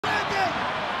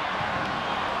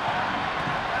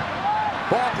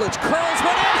Barklage curls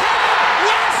one in.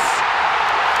 Yes!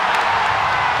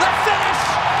 The finish!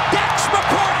 Dax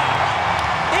McCarty!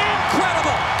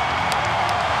 Incredible!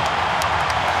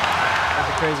 That's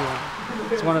a crazy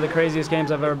one. It's one of the craziest games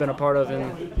I've ever been a part of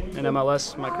in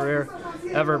MLS, my career,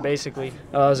 ever, basically. It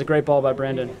was a great ball by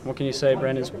Brandon. What can you say?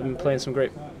 Brandon's been playing some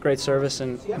great service,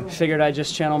 and figured I'd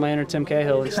just channel my inner Tim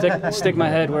Cahill and stick my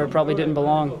head where it probably didn't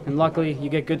belong. And luckily, you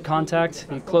get good contact,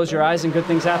 you close your eyes, and good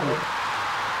things happen.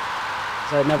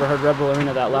 I had never heard Red Bull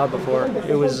Arena that loud before.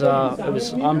 It was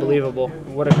unbelievable.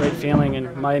 What a great feeling,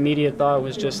 and my immediate thought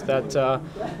was just that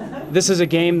this is a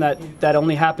game that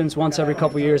only happens once every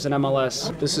couple years in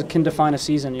MLS. This can define a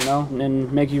season, you know, and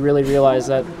make you really realize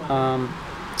that,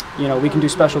 you know, we can do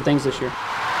special things this year.